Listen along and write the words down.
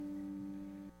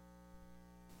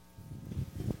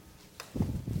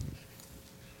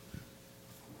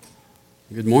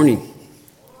Good morning.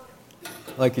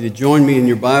 I'd like you to join me in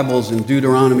your Bibles in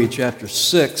Deuteronomy chapter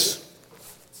 6.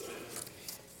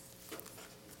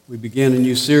 We began a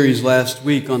new series last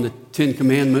week on the Ten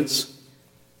Commandments.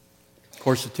 Of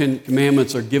course, the Ten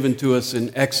Commandments are given to us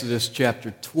in Exodus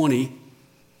chapter 20,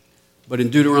 but in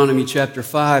Deuteronomy chapter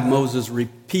 5, Moses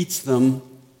repeats them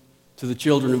to the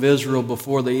children of Israel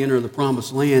before they enter the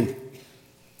Promised Land.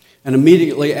 And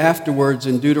immediately afterwards,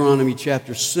 in Deuteronomy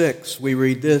chapter 6, we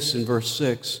read this in verse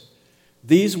 6.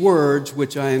 These words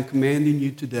which I am commanding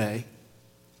you today,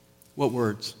 what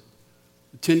words?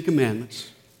 The Ten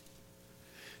Commandments,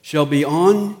 shall be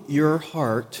on your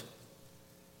heart.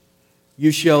 You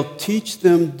shall teach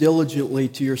them diligently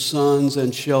to your sons,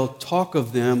 and shall talk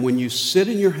of them when you sit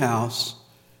in your house,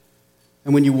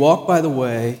 and when you walk by the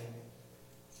way,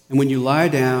 and when you lie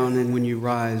down, and when you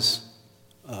rise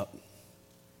up.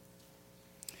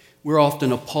 We're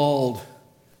often appalled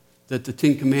that the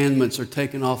Ten Commandments are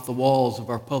taken off the walls of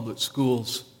our public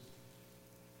schools.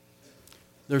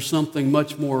 There's something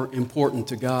much more important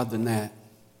to God than that.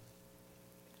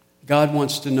 God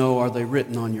wants to know, are they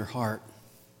written on your heart?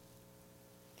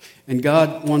 And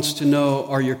God wants to know,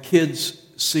 are your kids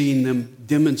seeing them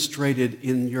demonstrated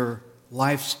in your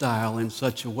lifestyle in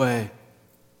such a way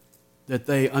that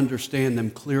they understand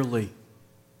them clearly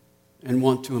and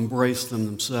want to embrace them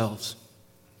themselves?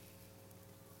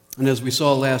 And as we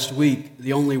saw last week,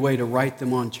 the only way to write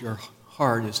them onto your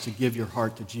heart is to give your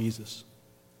heart to Jesus.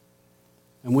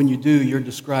 And when you do, you're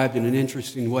described in an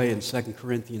interesting way in 2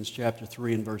 Corinthians chapter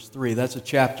 3 and verse 3. That's a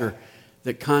chapter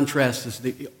that contrasts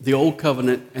the Old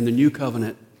Covenant and the New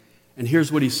Covenant. And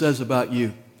here's what he says about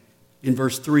you in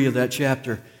verse 3 of that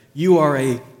chapter. You are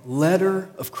a letter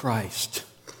of Christ.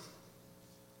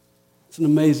 It's an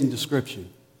amazing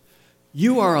description.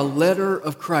 You are a letter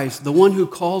of Christ. The one who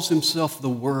calls himself the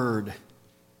Word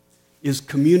is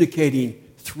communicating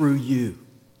through you.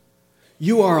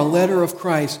 You are a letter of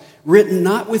Christ, written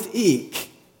not with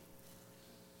ink,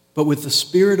 but with the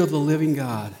Spirit of the living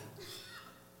God.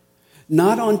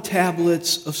 Not on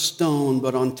tablets of stone,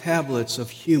 but on tablets of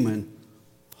human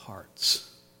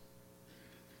hearts.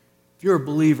 If you're a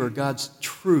believer, God's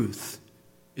truth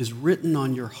is written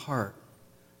on your heart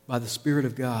by the Spirit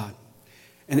of God.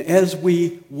 And as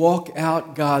we walk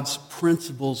out God's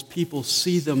principles, people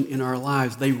see them in our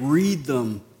lives. They read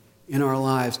them in our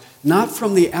lives, not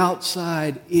from the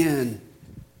outside in,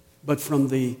 but from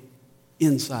the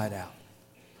inside out.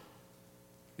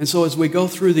 And so as we go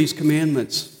through these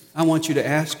commandments, I want you to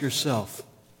ask yourself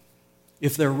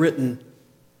if they're written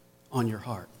on your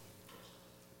heart.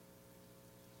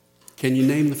 Can you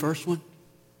name the first one?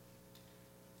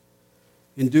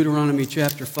 In Deuteronomy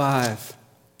chapter 5,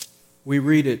 we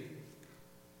read it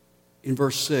in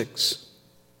verse 6.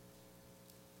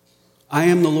 I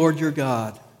am the Lord your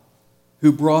God,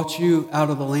 who brought you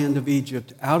out of the land of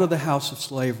Egypt, out of the house of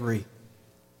slavery.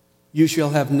 You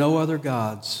shall have no other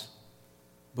gods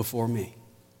before me.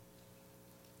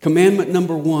 Commandment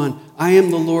number 1, I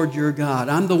am the Lord your God.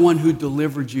 I'm the one who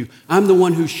delivered you. I'm the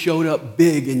one who showed up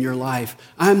big in your life.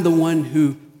 I'm the one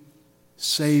who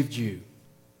saved you.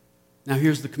 Now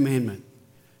here's the commandment.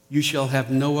 You shall have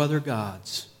no other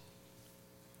gods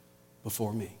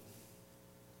before me.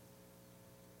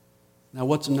 Now,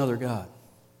 what's another God?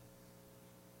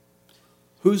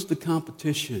 Who's the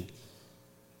competition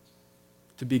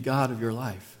to be God of your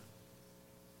life?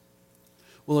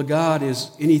 Well, a God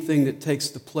is anything that takes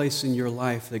the place in your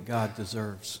life that God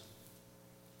deserves.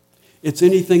 It's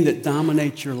anything that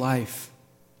dominates your life,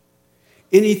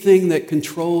 anything that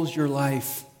controls your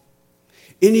life.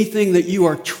 Anything that you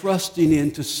are trusting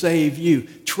in to save you,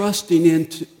 trusting in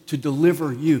to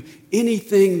deliver you,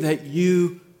 anything that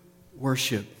you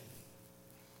worship.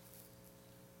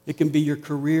 It can be your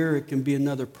career, it can be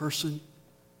another person.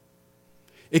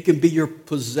 It can be your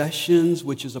possessions,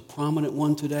 which is a prominent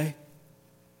one today.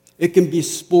 It can be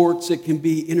sports, it can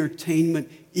be entertainment.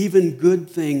 Even good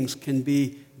things can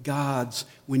be gods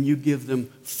when you give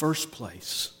them first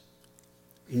place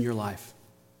in your life.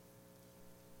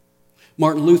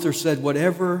 Martin Luther said,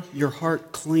 whatever your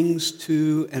heart clings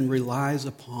to and relies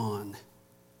upon,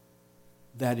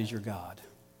 that is your God.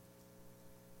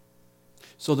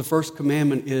 So the first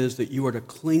commandment is that you are to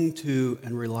cling to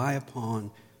and rely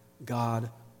upon God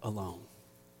alone.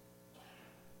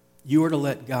 You are to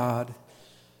let God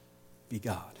be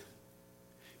God.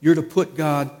 You're to put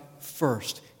God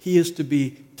first. He is to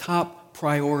be top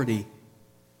priority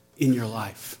in your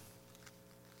life.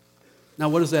 Now,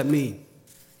 what does that mean?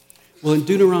 Well, in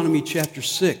Deuteronomy chapter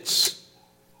 6,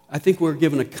 I think we're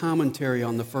given a commentary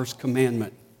on the first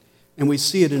commandment, and we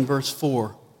see it in verse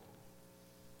 4.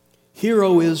 Hear,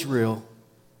 O Israel,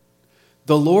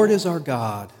 The Lord is our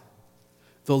God.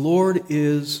 The Lord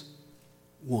is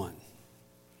one.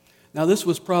 Now, this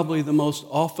was probably the most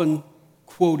often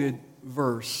quoted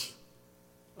verse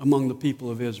among the people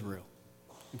of Israel.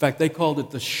 In fact, they called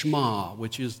it the Shema,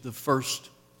 which is the first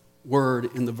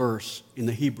word in the verse in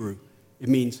the Hebrew. It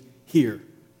means hear.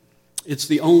 It's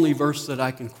the only verse that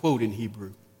I can quote in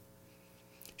Hebrew.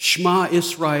 Shema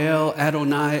Israel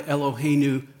Adonai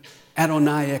Eloheinu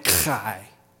Adonai Echai.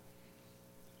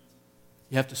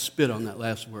 You have to spit on that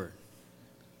last word.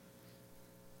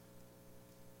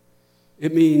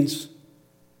 It means,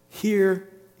 hear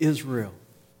Israel.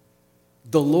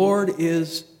 The Lord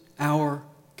is our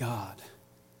God.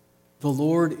 The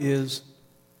Lord is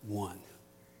one.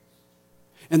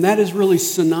 And that is really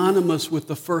synonymous with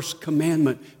the first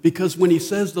commandment, because when he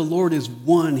says the Lord is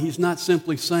one, he's not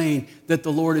simply saying that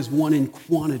the Lord is one in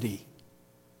quantity.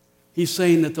 He's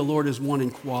saying that the Lord is one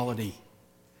in quality.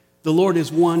 The Lord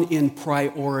is one in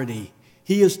priority.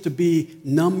 He is to be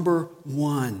number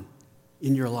one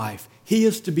in your life. He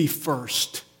is to be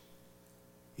first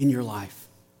in your life.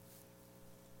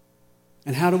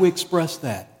 And how do we express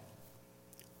that?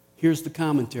 Here's the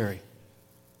commentary.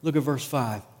 Look at verse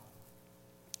 5.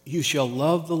 You shall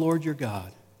love the Lord your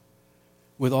God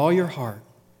with all your heart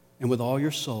and with all your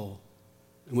soul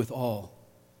and with all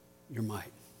your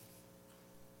might.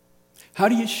 How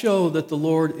do you show that the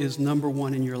Lord is number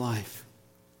one in your life?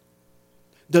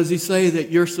 Does he say that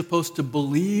you're supposed to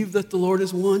believe that the Lord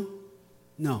is one?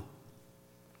 No.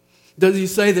 Does he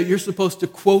say that you're supposed to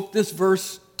quote this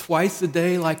verse twice a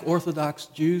day like Orthodox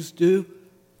Jews do?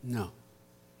 No.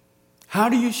 How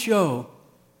do you show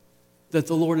that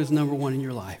the Lord is number one in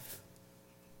your life?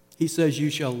 He says, you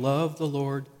shall love the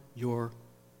Lord your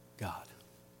God.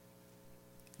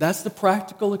 That's the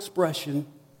practical expression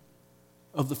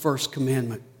of the first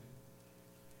commandment.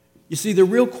 You see, the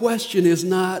real question is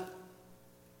not,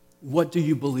 what do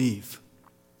you believe?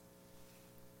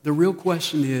 The real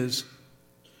question is,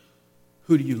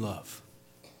 who do you love?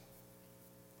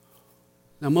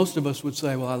 Now, most of us would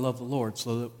say, well, I love the Lord.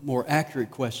 So the more accurate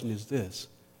question is this: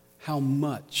 how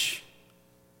much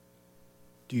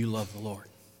do you love the Lord?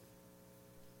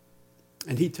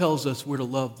 And he tells us we're to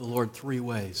love the Lord three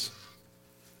ways.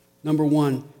 Number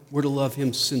one, we're to love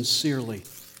him sincerely.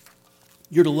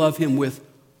 You're to love him with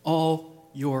all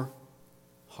your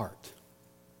heart.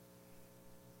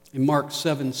 In Mark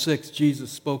 7:6,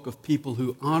 Jesus spoke of people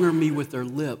who honor me with their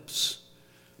lips,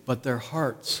 but their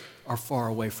hearts are far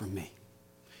away from me.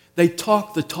 They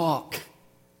talk the talk,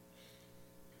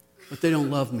 but they don't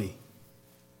love me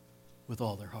with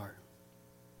all their heart.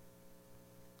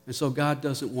 And so God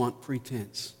doesn't want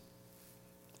pretense.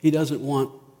 He doesn't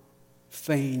want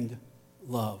feigned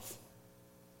love.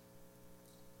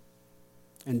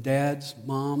 And dads,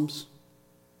 moms,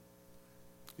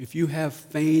 if you have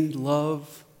feigned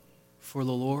love for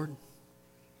the Lord,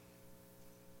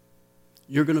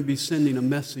 you're going to be sending a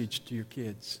message to your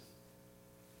kids.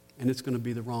 And it's going to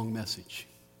be the wrong message.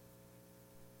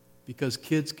 Because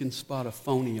kids can spot a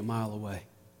phony a mile away.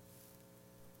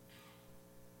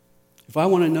 If I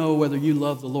want to know whether you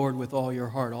love the Lord with all your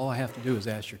heart, all I have to do is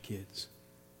ask your kids.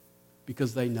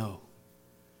 Because they know.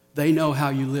 They know how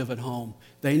you live at home.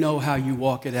 They know how you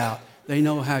walk it out. They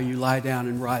know how you lie down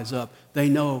and rise up. They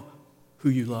know who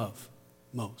you love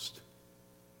most.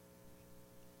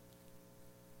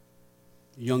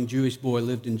 A young Jewish boy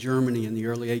lived in Germany in the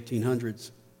early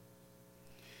 1800s.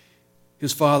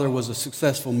 His father was a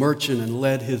successful merchant and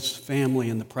led his family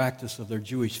in the practice of their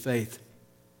Jewish faith.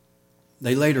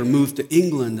 They later moved to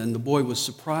England, and the boy was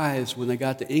surprised when they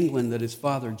got to England that his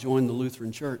father joined the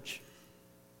Lutheran Church.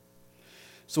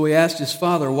 So he asked his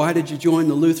father, why did you join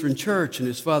the Lutheran Church? And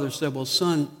his father said, well,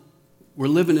 son, we're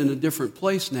living in a different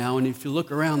place now, and if you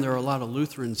look around, there are a lot of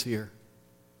Lutherans here.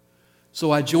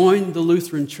 So I joined the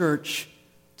Lutheran Church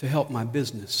to help my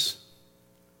business.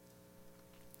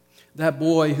 That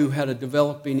boy who had a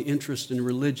developing interest in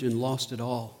religion lost it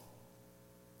all.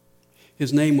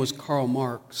 His name was Karl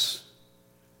Marx,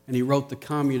 and he wrote the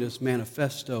Communist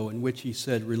Manifesto in which he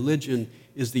said, religion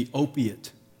is the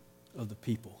opiate of the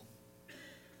people.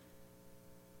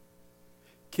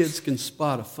 Kids can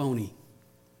spot a phony,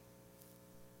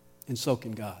 and so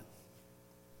can God.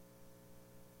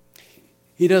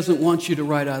 He doesn't want you to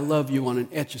write I love you on an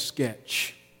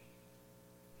Etch-a-Sketch.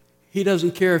 He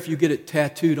doesn't care if you get it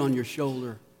tattooed on your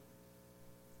shoulder.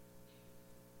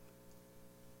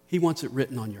 He wants it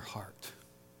written on your heart.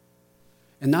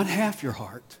 And not half your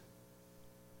heart,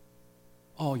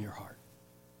 all your heart.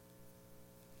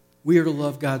 We are to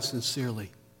love God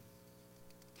sincerely.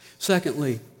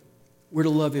 Secondly, we're to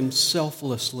love him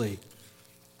selflessly.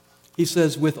 He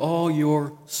says, with all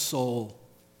your soul.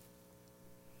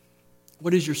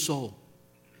 What is your soul?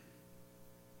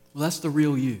 Well, that's the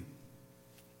real you.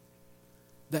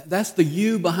 That's the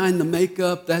you behind the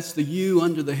makeup. That's the you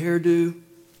under the hairdo.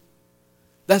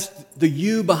 That's the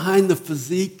you behind the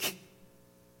physique.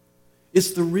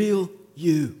 It's the real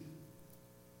you.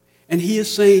 And he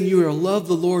is saying you are to love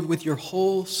the Lord with your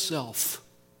whole self,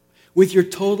 with your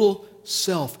total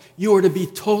self. You are to be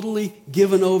totally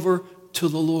given over to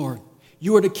the Lord.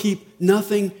 You are to keep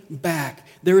nothing back.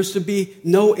 There is to be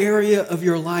no area of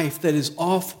your life that is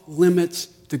off limits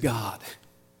to God.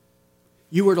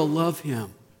 You are to love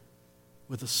him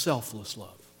with a selfless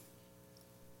love.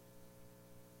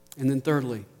 And then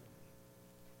thirdly,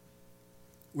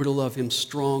 we're to love him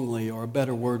strongly, or a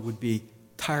better word would be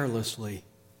tirelessly,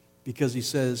 because he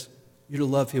says you're to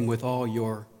love him with all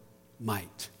your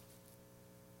might.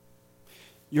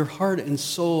 Your heart and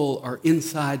soul are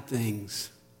inside things.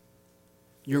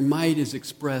 Your might is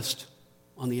expressed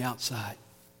on the outside.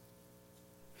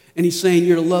 And he's saying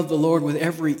you're to love the Lord with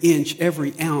every inch,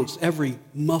 every ounce, every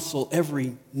muscle,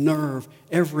 every nerve,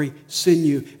 every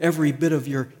sinew, every bit of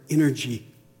your energy.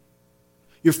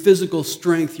 Your physical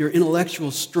strength, your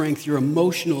intellectual strength, your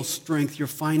emotional strength, your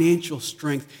financial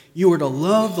strength. You are to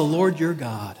love the Lord your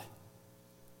God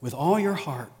with all your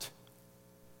heart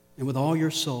and with all your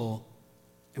soul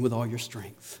and with all your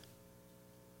strength.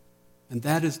 And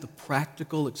that is the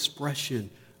practical expression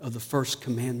of the first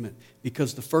commandment,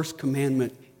 because the first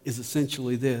commandment is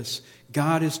essentially this: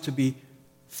 God is to be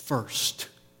first,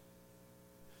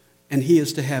 and he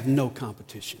is to have no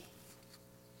competition.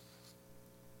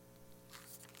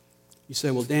 You say,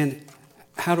 well, Dan,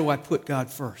 how do I put God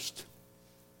first?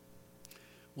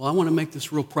 Well, I want to make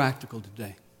this real practical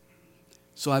today.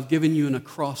 So I've given you an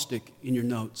acrostic in your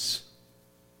notes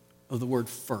of the word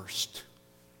first.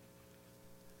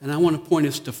 And I want to point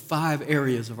us to 5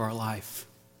 areas of our life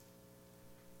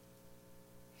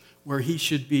where he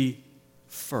should be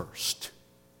first,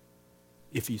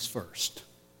 if he's first.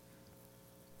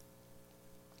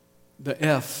 The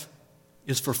F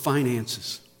is for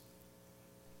finances.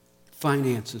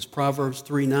 Finances. Proverbs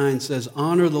 3:9 says,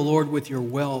 honor the Lord with your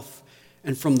wealth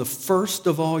and from the first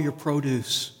of all your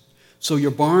produce. So your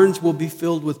barns will be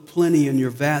filled with plenty and your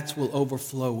vats will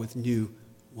overflow with new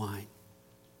wine.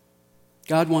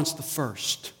 God wants the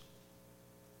first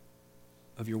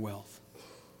of your wealth.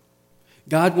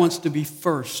 God wants to be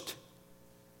first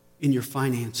in your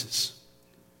finances.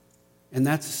 And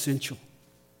that's essential.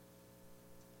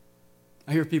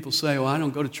 I hear people say, well, I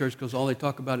don't go to church because all they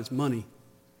talk about is money.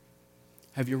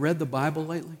 Have you read the Bible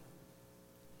lately?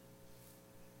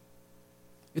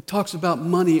 It talks about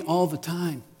money all the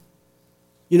time.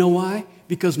 You know why?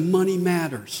 Because money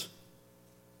matters.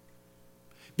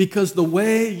 Because the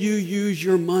way you use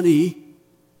your money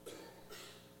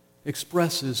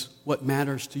expresses what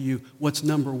matters to you, what's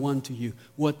number one to you,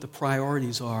 what the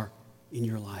priorities are in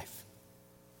your life.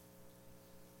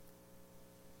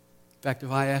 In fact,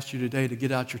 if I asked you today to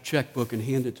get out your checkbook and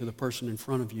hand it to the person in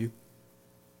front of you,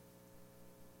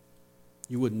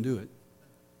 you wouldn't do it.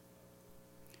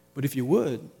 But if you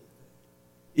would,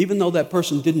 even though that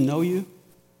person didn't know you,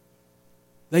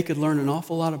 they could learn an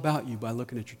awful lot about you by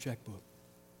looking at your checkbook.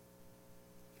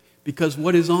 Because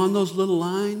what is on those little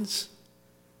lines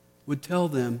would tell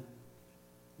them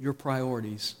your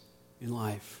priorities in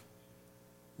life,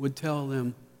 would tell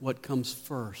them what comes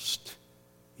first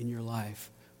in your life,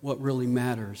 what really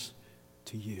matters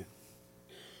to you.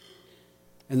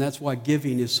 And that's why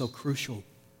giving is so crucial.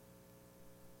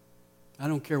 I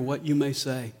don't care what you may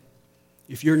say.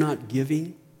 If you're not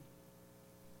giving,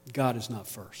 God is not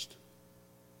first.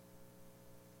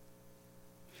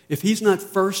 If he's not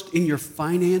first in your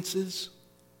finances,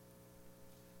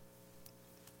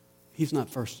 he's not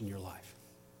first in your life.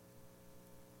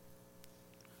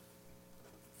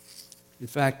 In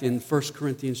fact, in 1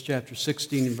 Corinthians chapter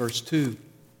 16 and verse 2,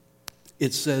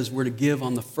 it says we're to give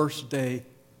on the first day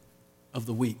of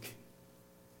the week.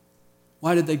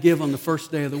 Why did they give on the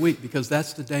first day of the week? Because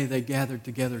that's the day they gathered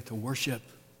together to worship.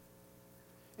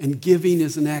 And giving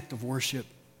is an act of worship.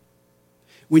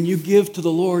 When you give to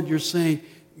the Lord, you're saying,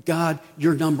 God,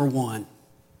 you're number one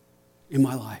in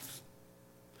my life.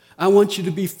 I want you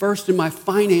to be first in my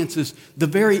finances, the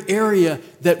very area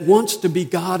that wants to be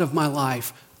God of my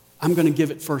life. I'm going to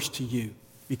give it first to you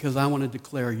because I want to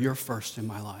declare you're first in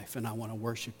my life and I want to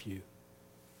worship you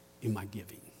in my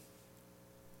giving.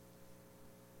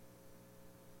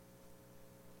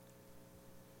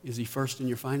 Is he first in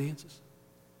your finances?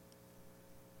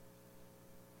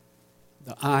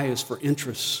 The I is for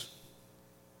interests.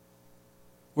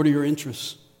 What are your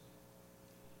interests?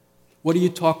 What do you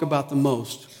talk about the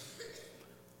most?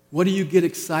 What do you get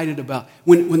excited about?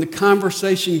 When the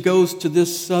conversation goes to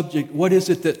this subject, what is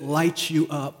it that lights you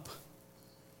up?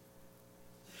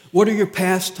 What are your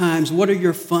pastimes? What are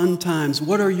your fun times?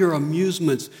 What are your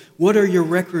amusements? What are your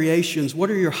recreations?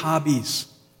 What are your hobbies?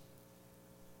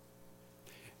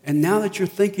 And now that you're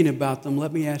thinking about them,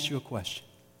 let me ask you a question.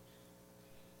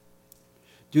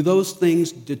 Do those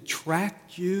things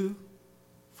detract you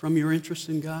from your interest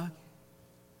in God?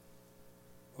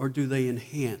 Or do they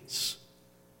enhance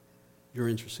your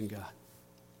interest in God?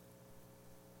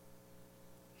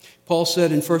 Paul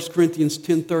said in 1 Corinthians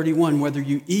 10:31, whether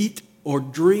you eat or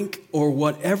drink or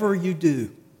whatever you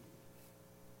do,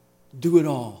 do it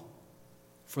all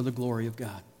for the glory of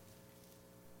God.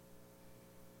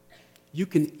 You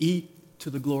can eat to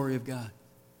the glory of God.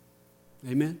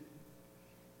 Amen?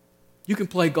 You can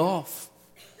play golf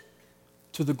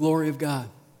to the glory of God.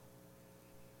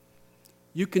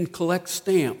 You can collect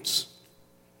stamps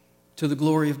to the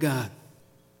glory of God.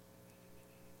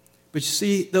 But you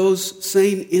see, those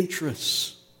same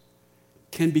interests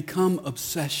can become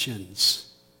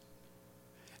obsessions.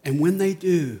 And when they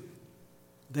do,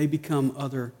 they become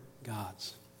other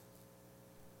gods.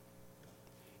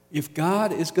 If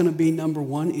God is going to be number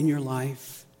one in your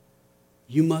life,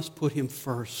 you must put him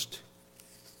first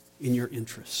in your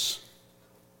interests.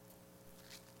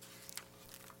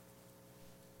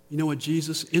 You know what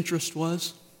Jesus' interest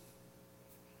was?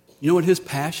 You know what his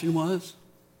passion was?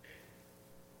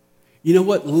 You know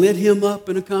what lit him up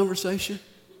in a conversation?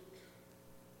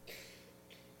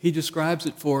 He describes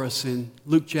it for us in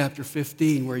Luke chapter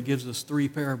 15, where he gives us 3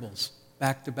 parables,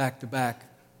 back to back to back.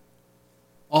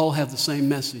 All have the same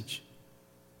message.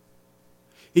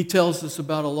 He tells us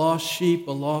about a lost sheep,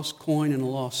 a lost coin, and a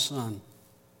lost son.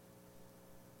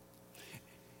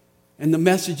 And the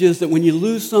message is that when you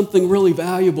lose something really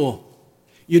valuable,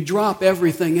 you drop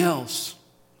everything else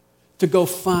to go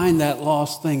find that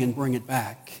lost thing and bring it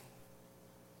back.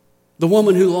 The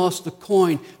woman who lost the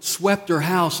coin swept her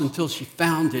house until she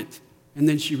found it, and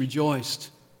then she rejoiced.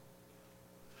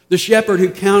 The shepherd who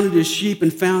counted his sheep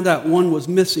and found out one was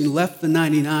missing left the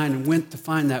 99 and went to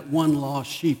find that one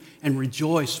lost sheep and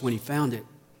rejoiced when he found it.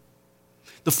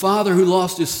 The father who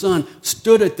lost his son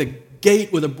stood at the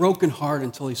gate with a broken heart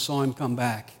until he saw him come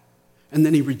back, and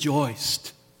then he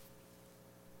rejoiced.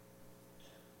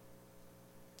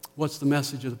 What's the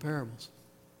message of the parables?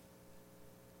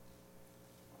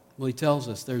 Well, he tells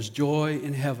us there's joy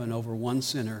in heaven over one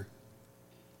sinner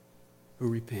who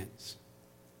repents.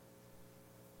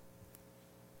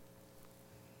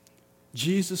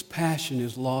 Jesus' passion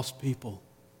is lost people.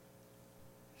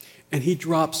 And he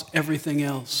drops everything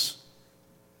else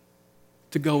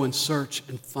to go and search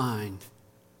and find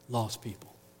lost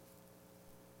people.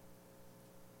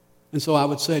 And so I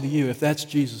would say to you, if that's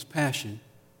Jesus' passion,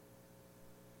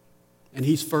 and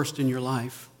he's first in your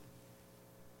life,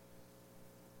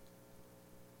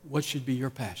 what should be your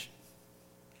passion?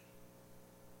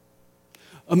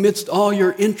 Amidst all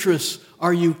your interests,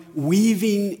 are you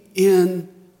weaving in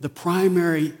the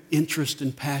primary interest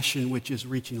and passion, which is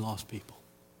reaching lost people?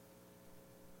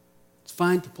 It's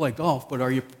fine to play golf, but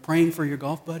are you praying for your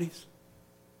golf buddies?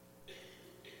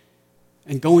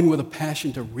 And going with a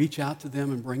passion to reach out to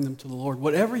them and bring them to the Lord?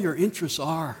 Whatever your interests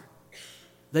are,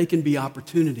 they can be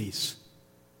opportunities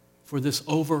for this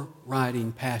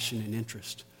overriding passion and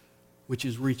interest, which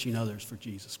is reaching others for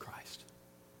Jesus Christ.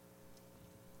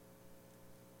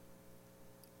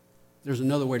 There's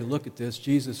another way to look at this.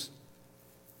 Jesus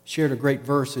shared a great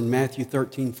verse in Matthew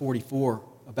 13:44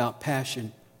 about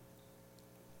passion.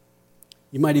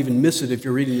 You might even miss it if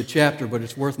you're reading the chapter, but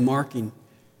it's worth marking.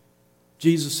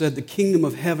 Jesus said, "The kingdom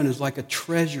of heaven is like a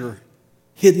treasure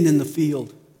hidden in the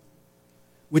field,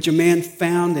 which a man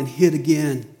found and hid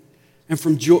again. And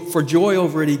for joy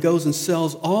over it, he goes and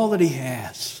sells all that he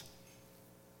has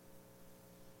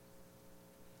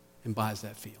and buys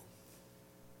that field."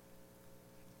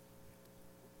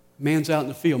 Man's out in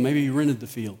the field. Maybe he rented the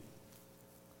field.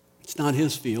 It's not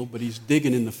his field, but he's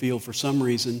digging in the field for some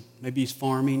reason. Maybe he's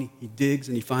farming. He digs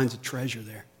and he finds a treasure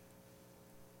there.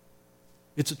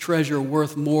 It's a treasure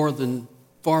worth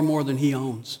far more than he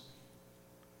owns.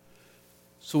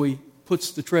 So he puts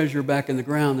the treasure back in the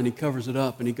ground and he covers it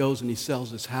up, and he goes and he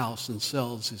sells his house and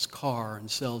sells his car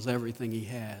and sells everything he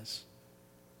has.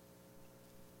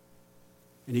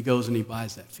 And he goes and he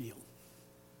buys that field.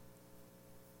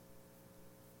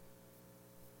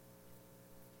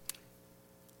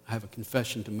 I have a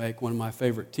confession to make. One of my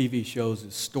favorite TV shows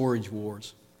is Storage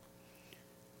Wars.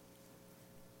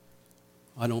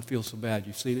 I don't feel so bad.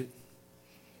 You've seen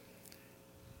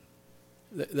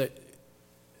it?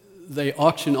 They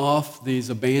auction off these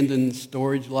abandoned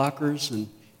storage lockers, and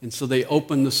And so they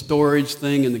open the storage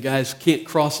thing, and the guys can't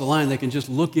cross the line. They can just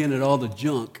look in at all the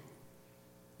junk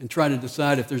and try to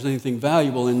decide if there's anything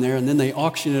valuable in there. And then they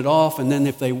auction it off, and then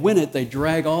if they win it, they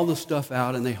drag all the stuff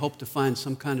out, and they hope to find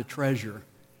some kind of treasure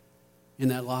in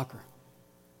that locker.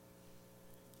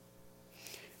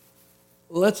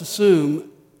 Let's assume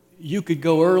you could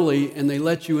go early and they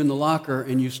let you in the locker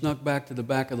and you snuck back to the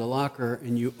back of the locker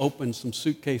and you opened some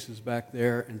suitcases back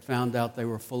there and found out they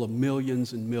were full of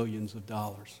millions and millions of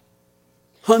dollars.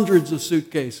 Hundreds of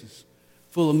suitcases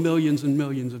full of millions and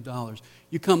millions of dollars.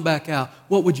 You come back out,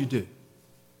 what would you do?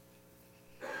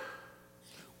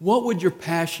 What would your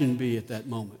passion be at that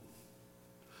moment?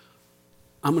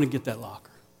 I'm going to get that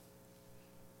locker.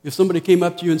 If somebody came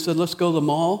up to you and said, let's go to the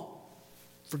mall,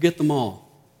 forget the mall.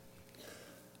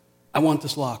 I want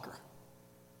this locker.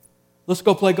 Let's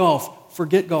go play golf.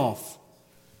 Forget golf.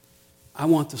 I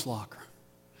want this locker.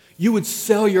 You would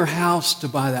sell your house to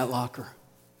buy that locker.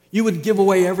 You would give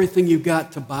away everything you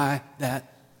got to buy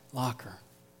that locker.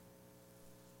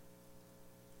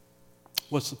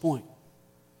 What's the point?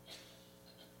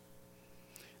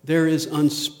 There is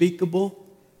unspeakable,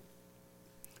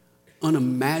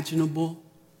 unimaginable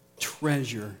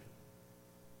treasure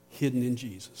hidden in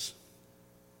Jesus.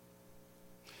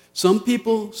 Some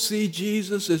people see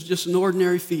Jesus as just an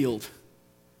ordinary field.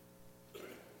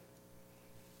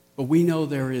 But we know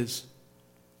there is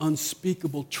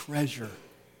unspeakable treasure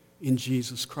in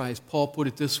Jesus Christ. Paul put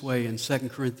it this way in 2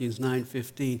 Corinthians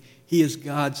 9:15. He is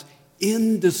God's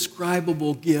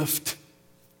indescribable gift.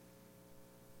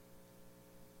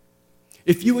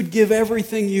 If you would give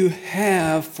everything you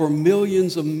have for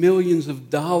millions of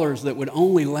dollars that would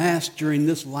only last during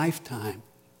this lifetime,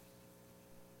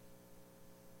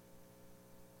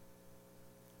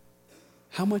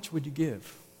 how much would you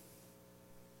give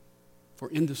for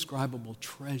indescribable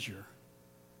treasure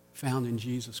found in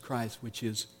Jesus Christ, which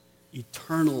is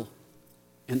eternal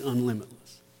and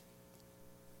unlimitless?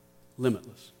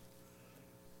 Limitless.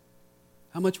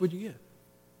 How much would you give?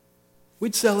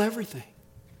 We'd sell everything.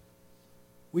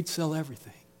 We'd sell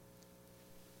everything.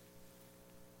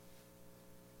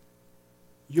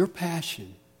 Your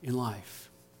passion in life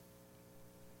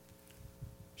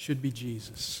should be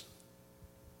Jesus,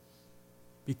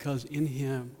 because in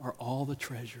Him are all the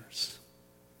treasures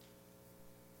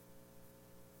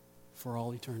for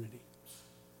all eternity.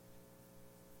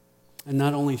 And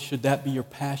not only should that be your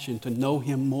passion to know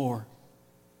Him more,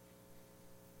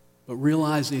 but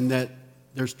realizing that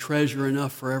there's treasure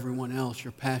enough for everyone else,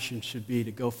 your passion should be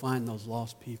to go find those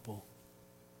lost people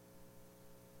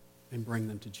and bring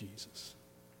them to Jesus.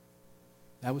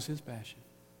 That was His passion.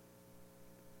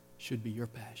 Should be your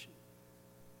passion.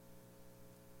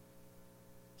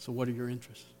 So what are your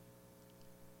interests?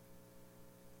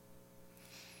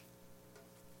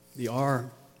 The R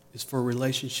is for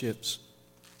relationships.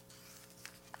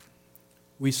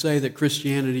 We say that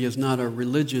Christianity is not a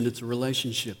religion, it's a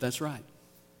relationship. That's right.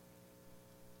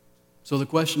 So the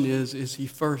question is He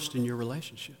first in your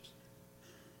relationships?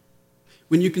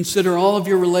 When you consider all of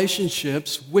your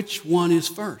relationships, which one is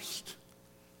first?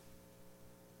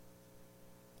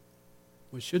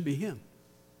 Well, it should be Him.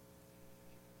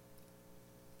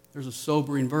 There's a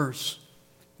sobering verse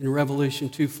in Revelation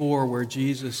 2:4 where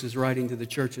Jesus is writing to the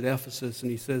church at Ephesus,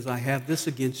 and He says, I have this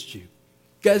against you. You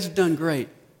guys have done great.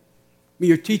 I mean,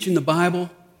 you're teaching the Bible.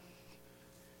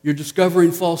 You're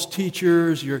discovering false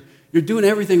teachers. You're doing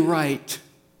everything right.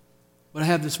 But I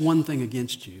have this one thing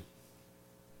against you.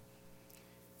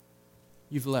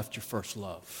 You've left your first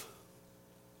love.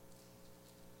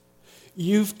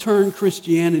 You've turned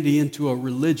Christianity into a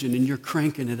religion and you're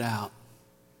cranking it out.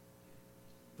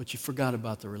 But you forgot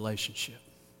about the relationship.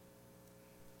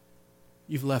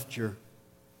 You've left your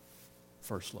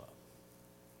first love.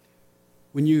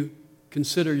 When you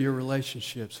consider your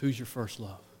relationships, who's your first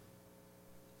love?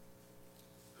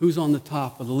 Who's on the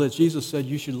top of the list? Jesus said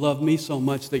you should love me so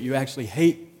much that you actually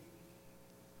hate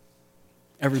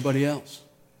everybody else.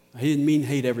 Now, He didn't mean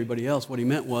hate everybody else. What He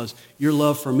meant was your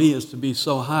love for me is to be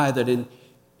so high that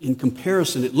in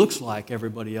comparison it looks like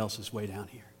everybody else is way down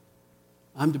here.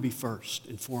 I'm to be first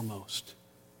and foremost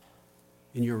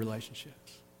in your relationships.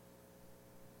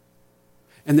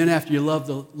 And then after you love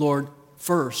the Lord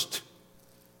first,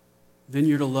 then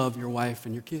you're to love your wife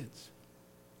and your kids,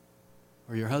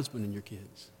 or your husband and your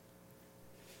kids.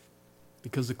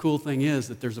 Because the cool thing is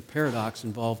that there's a paradox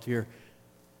involved here.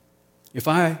 If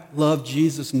I love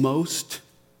Jesus most,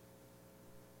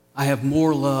 I have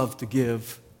more love to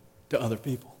give to other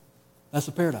people. That's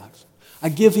the paradox. I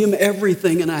give Him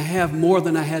everything and I have more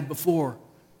than I had before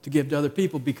to give to other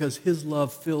people because His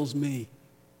love fills me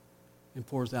and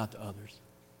pours out to others.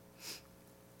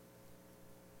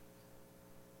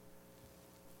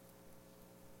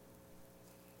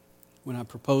 when I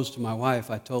proposed to my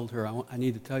wife, I told her, I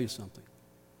need to tell you something.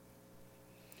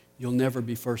 You'll never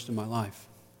be first in my life.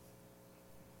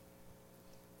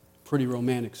 Pretty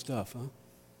romantic stuff, huh?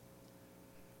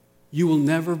 You will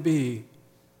never be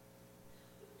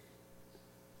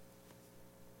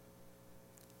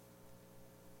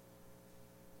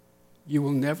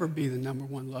the number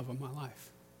one love of my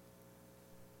life.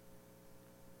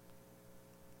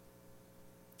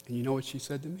 And you know what she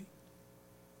said to me?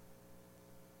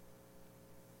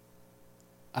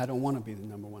 I don't want to be the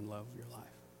number one love of your life.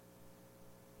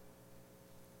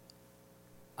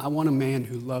 I want a man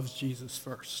who loves Jesus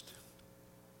first.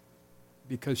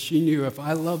 Because she knew if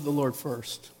I loved the Lord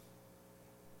first,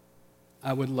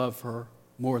 I would love her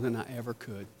more than I ever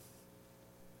could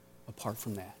apart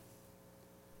from that.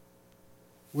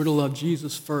 We're to love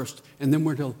Jesus first, and then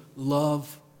we're to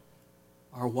love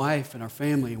our wife and our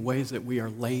family in ways that we are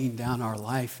laying down our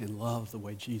life in love the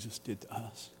way Jesus did to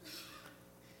us.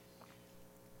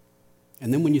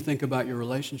 And then when you think about your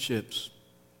relationships,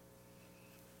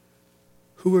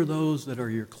 who are those that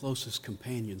are your closest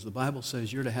companions? The Bible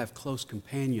says you're to have close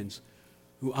companions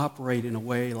who operate in a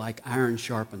way like iron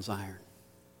sharpens iron.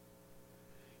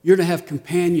 You're to have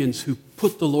companions who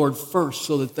put the Lord first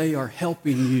so that they are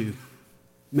helping you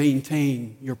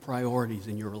maintain your priorities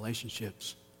in your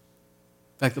relationships.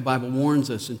 In fact, the Bible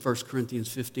warns us in 1 Corinthians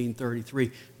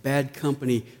 15:33, bad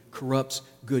company corrupts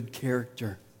good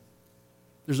character.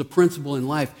 There's a principle in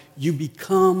life. You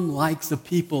become like the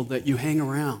people that you hang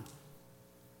around.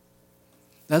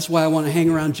 That's why I want to hang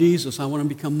around Jesus. I want to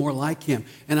become more like him.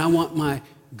 And I want my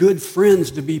good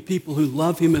friends to be people who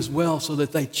love him as well so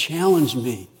that they challenge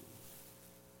me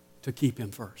to keep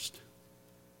him first.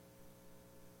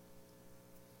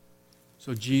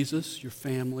 So Jesus, your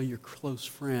family, your close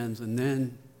friends, and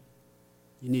then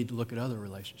you need to look at other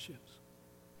relationships.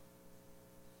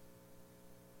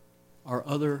 Are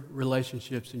other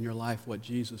relationships in your life what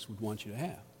Jesus would want you to have?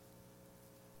 I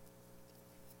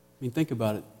mean, think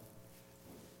about it.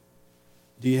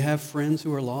 Do you have friends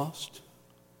who are lost?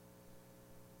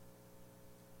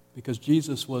 Because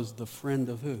Jesus was the friend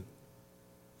of who?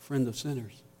 Friend of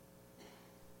sinners.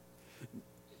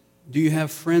 Do you have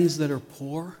friends that are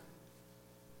poor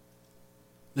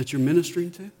that you're ministering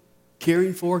to,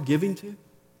 caring for, giving to?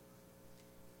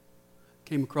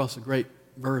 Came across a great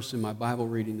verse in my Bible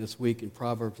reading this week in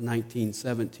Proverbs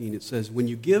 19:17. It says, when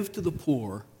you give to the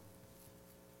poor,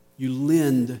 you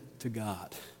lend to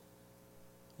God.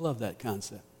 Love that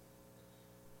concept.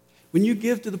 When you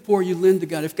give to the poor, you lend to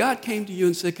God. If God came to you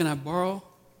and said, can I borrow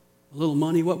a little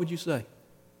money, what would you say?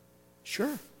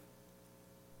 Sure.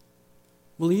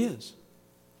 Well, he is.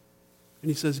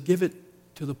 And he says, give it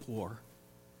to the poor,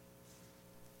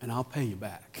 and I'll pay you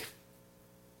back.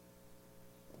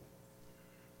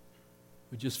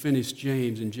 We just finished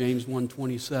James. In James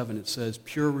 1:27, it says,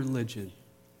 pure religion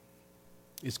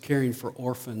is caring for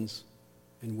orphans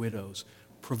and widows,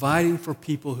 providing for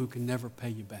people who can never pay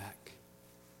you back.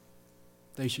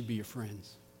 They should be your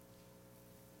friends.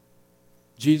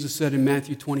 Jesus said in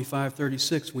Matthew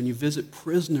 25:36, when you visit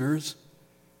prisoners,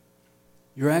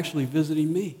 you're actually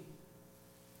visiting me.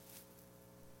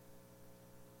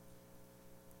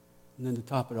 And then to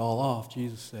top it all off,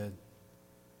 Jesus said,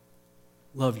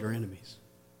 love your enemies.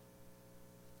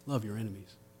 Love your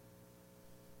enemies.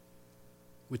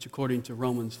 Which according to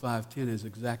Romans 5:10 is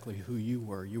exactly who you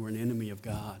were. You were an enemy of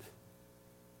God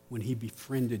when he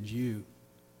befriended you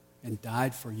and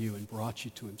died for you and brought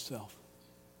you to himself.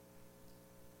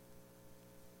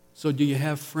 So do you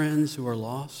have friends who are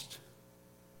lost,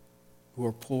 who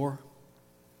are poor,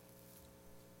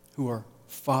 who are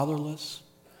fatherless,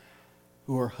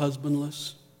 who are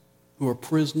husbandless, who are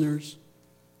prisoners,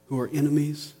 who are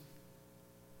enemies?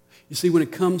 You see, when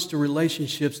it comes to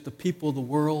relationships, the people the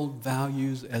world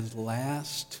values as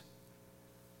last,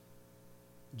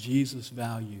 Jesus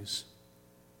values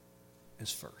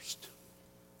as first.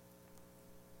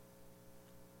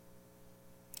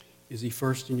 Is he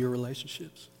first in your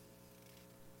relationships?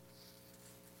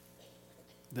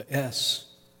 The S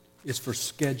is for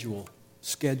schedule.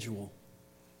 Schedule.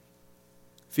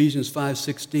 Ephesians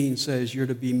 5:16 says you're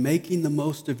to be making the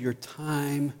most of your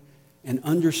time and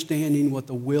understanding what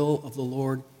the will of the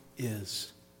Lord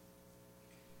is.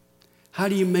 How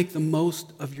do you make the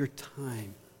most of your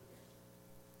time?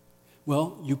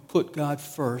 Well, you put God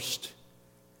first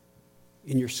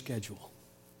in your schedule.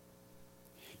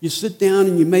 You sit down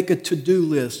and you make a to-do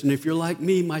list, and if you're like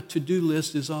me, my to-do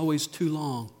list is always too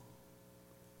long.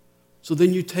 So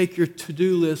then you take your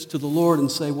to-do list to the Lord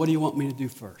and say, what do you want me to do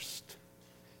first?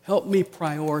 Help me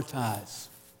prioritize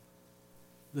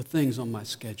the things on my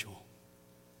schedule.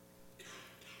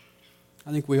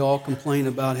 I think we all complain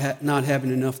about not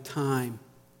having enough time.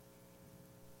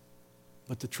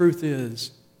 But the truth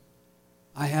is,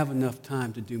 I have enough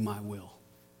time to do my will.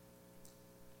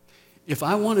 If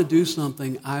I want to do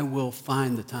something, I will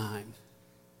find the time,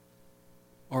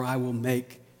 or I will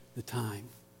make the time.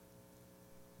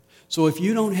 So if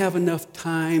you don't have enough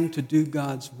time to do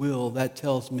God's will, that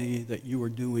tells me that you are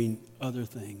doing other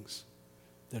things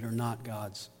that are not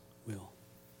God's will.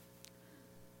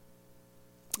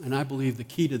 And I believe the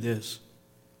key to this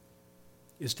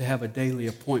is to have a daily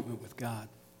appointment with God.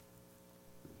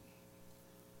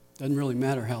 Doesn't really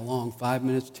matter how long, 5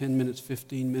 minutes, 10 minutes,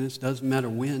 15 minutes, doesn't matter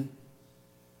when.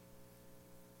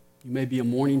 You may be a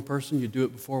morning person, you do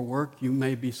it before work. You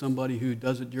may be somebody who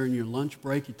does it during your lunch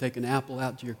break. You take an apple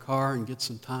out to your car and get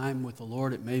some time with the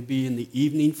Lord. It may be in the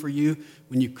evening for you.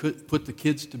 When you could put the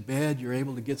kids to bed, you're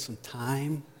able to get some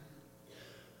time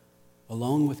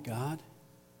alone with God.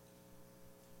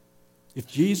 If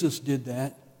Jesus did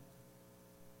that,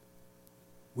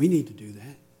 we need to do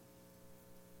that.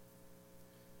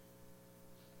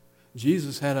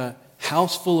 Jesus had a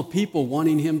house full of people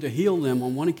wanting him to heal them.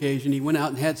 On one occasion, he went out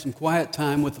and had some quiet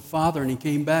time with the Father, and he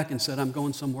came back and said, I'm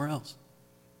going somewhere else.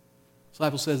 The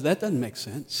disciple says, that doesn't make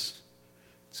sense.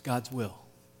 It's God's will.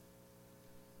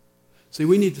 See,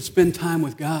 we need to spend time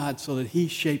with God so that he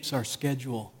shapes our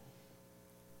schedule.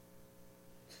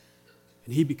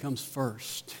 And he becomes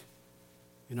first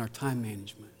in our time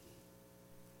management.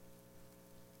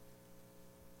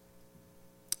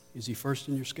 Is he first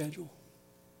in your schedule?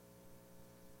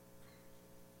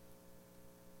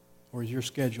 Or is your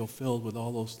schedule filled with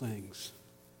all those things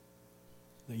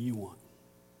that you want?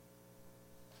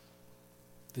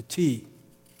 The T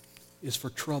is for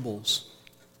troubles.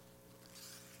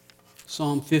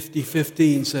 Psalm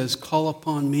 50:15 says, call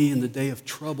upon me in the day of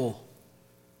trouble.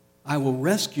 I will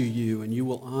rescue you and you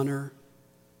will honor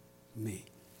me.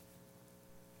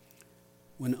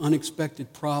 When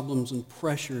unexpected problems and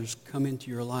pressures come into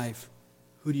your life,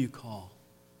 who do you call?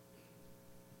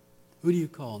 Who do you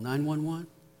call? 911?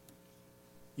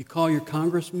 You call your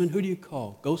congressman? Who do you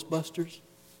call? Ghostbusters?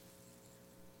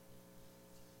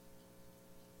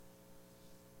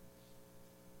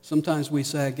 Sometimes we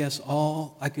say, I guess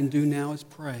all I can do now is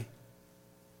pray.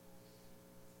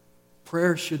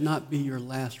 Prayer should not be your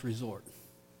last resort.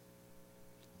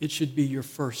 It should be your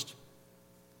first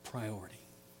priority.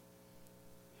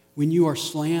 When you are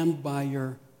slammed by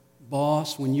your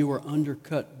boss, when you are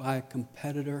undercut by a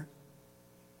competitor,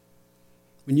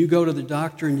 when you go to the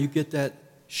doctor and you get that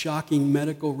shocking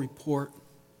medical report,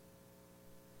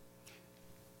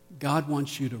 God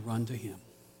wants you to run to him.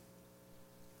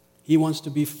 He wants to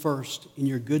be first in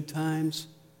your good times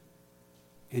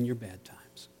and your bad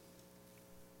times.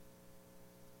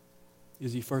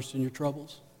 Is he first in your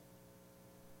troubles?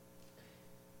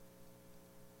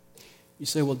 You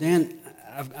say, well, Dan,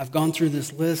 I've gone through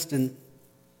this list and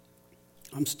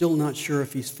I'm still not sure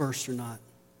if he's first or not.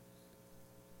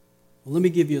 Well, let me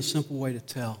give you a simple way to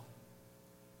tell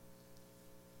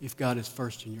if God is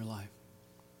first in your life.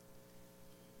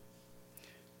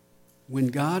 When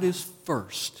God is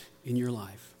first in your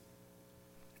life,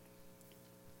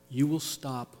 you will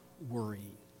stop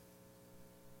worrying.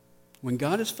 When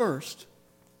God is first,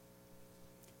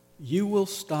 you will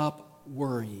stop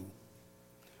worrying.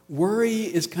 Worry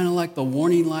is kind of like the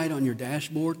warning light on your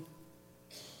dashboard.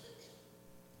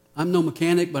 I'm no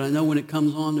mechanic, but I know when it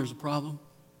comes on, there's a problem.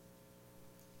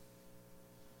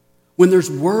 When there's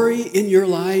worry in your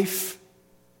life,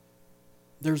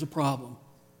 there's a problem.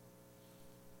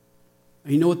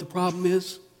 And you know what the problem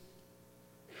is?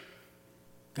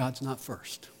 God's not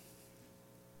first.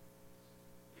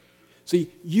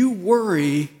 See, you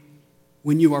worry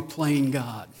when you are playing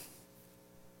God.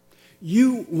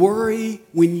 You worry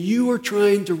when you are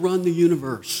trying to run the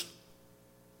universe.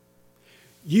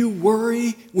 You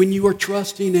worry when you are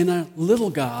trusting in a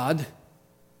little God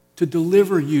to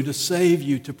deliver you, to save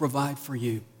you, to provide for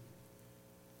you.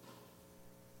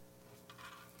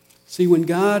 See, when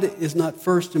God is not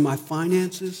first in my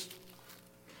finances,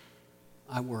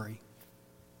 I worry.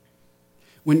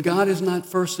 When God is not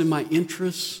first in my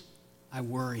interests, I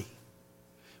worry.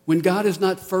 When God is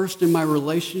not first in my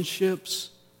relationships,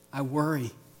 I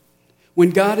worry. When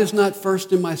God is not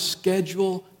first in my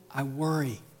schedule, I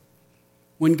worry.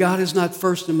 When God is not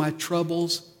first in my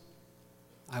troubles,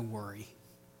 I worry.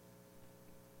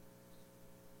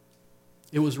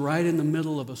 It was right in the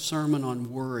middle of a sermon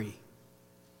on worry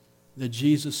that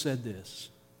Jesus said this,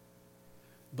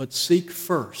 but seek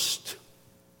first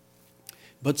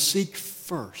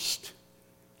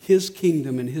his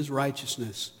kingdom and his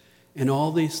righteousness, and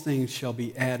all these things shall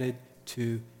be added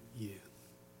to you.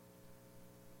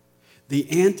 The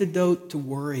antidote to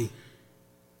worry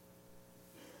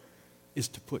is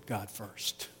to put God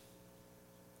first.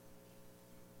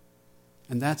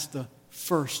 And that's the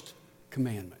first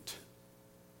commandment,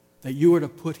 that you are to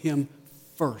put him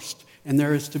first. And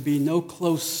there is to be no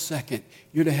close second.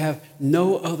 You're to have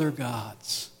no other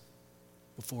gods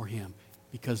before him,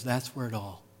 because that's where it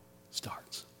all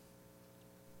starts.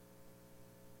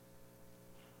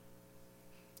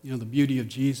 You know, the beauty of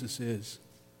Jesus is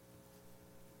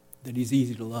that he's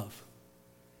easy to love.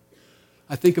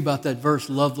 I think about that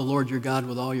verse, love the Lord your God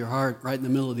with all your heart, right in the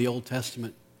middle of the Old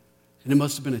Testament. And it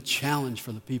must have been a challenge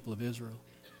for the people of Israel.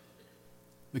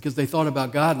 Because they thought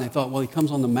about God and they thought, well, he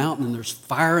comes on the mountain and there's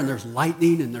fire and there's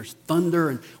lightning and there's thunder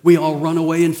and we all run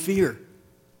away in fear.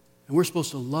 And we're supposed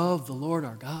to love the Lord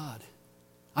our God.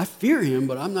 I fear him,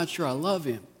 but I'm not sure I love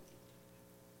him.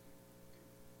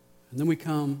 And then we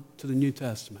come to the New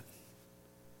Testament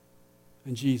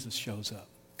and Jesus shows up.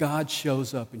 God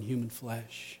shows up in human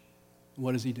flesh. And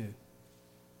what does he do?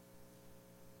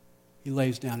 He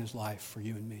lays down his life for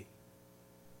you and me.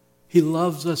 He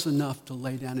loves us enough to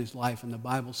lay down his life, and the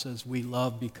Bible says we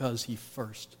love because he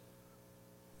first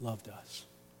loved us.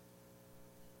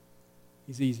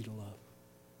 He's easy to love.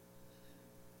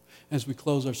 As we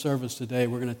close our service today,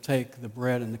 we're going to take the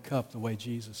bread and the cup the way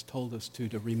Jesus told us to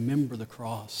remember the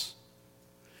cross.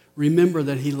 Remember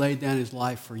that he laid down his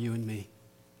life for you and me.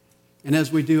 And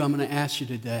as we do, I'm going to ask you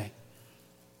today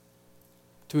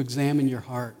to examine your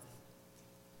heart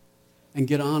and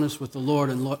get honest with the Lord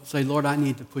and say, Lord, I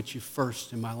need to put you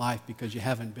first in my life because you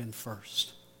haven't been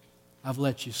first. I've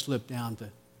let you slip down to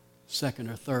second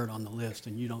or third on the list,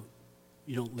 and you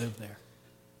don't live there.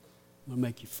 I'm going to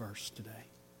make you first today.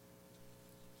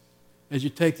 As you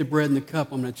take the bread and the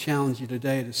cup, I'm going to challenge you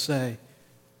today to say,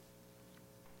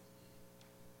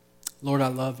 Lord, I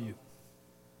love you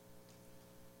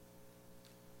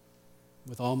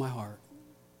with all my heart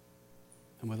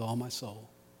and with all my soul,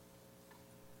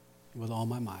 with all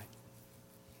my might.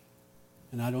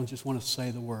 And I don't just want to say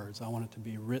the words. I want it to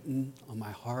be written on my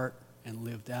heart and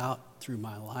lived out through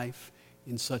my life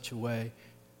in such a way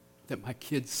that my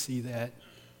kids see that,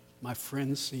 my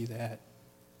friends see that,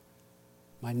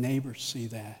 my neighbors see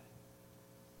that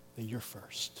you're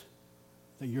first,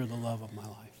 that you're the love of my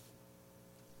life.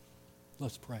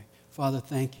 Let's pray. Father,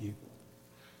 thank you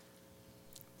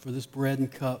for this bread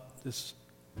and cup, this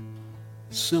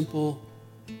simple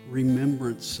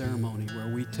remembrance ceremony where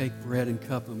we take bread and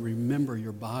cup and remember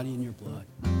your body and your blood.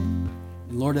 And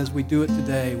Lord, as we do it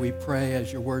today, we pray,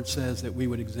 as your word says, that we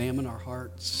would examine our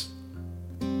hearts,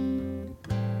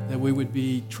 that we would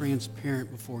be transparent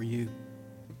before you.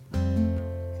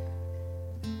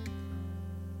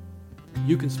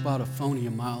 You can spot a phony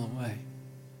a mile away.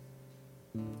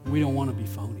 We don't want to be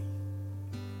phony.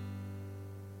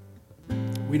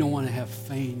 We don't want to have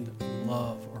feigned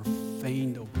love or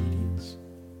feigned obedience.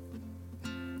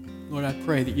 Lord, I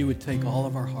pray that you would take all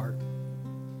of our heart,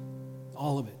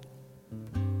 all of it,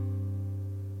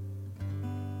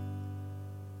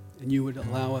 and you would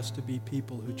allow us to be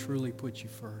people who truly put you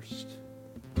first,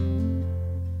 and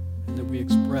that we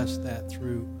express that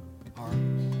through our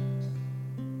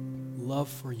love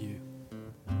for you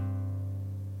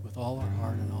with all our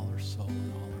heart and all our soul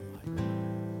and all our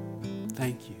might.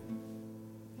 Thank you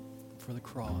for the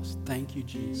cross. Thank you,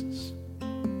 Jesus,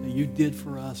 that you did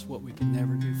for us what we could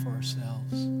never do for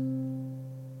ourselves.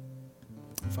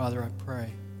 Father, I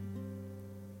pray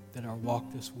that our walk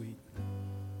this week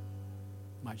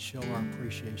might show our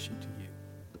appreciation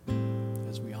to you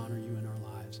as we honor you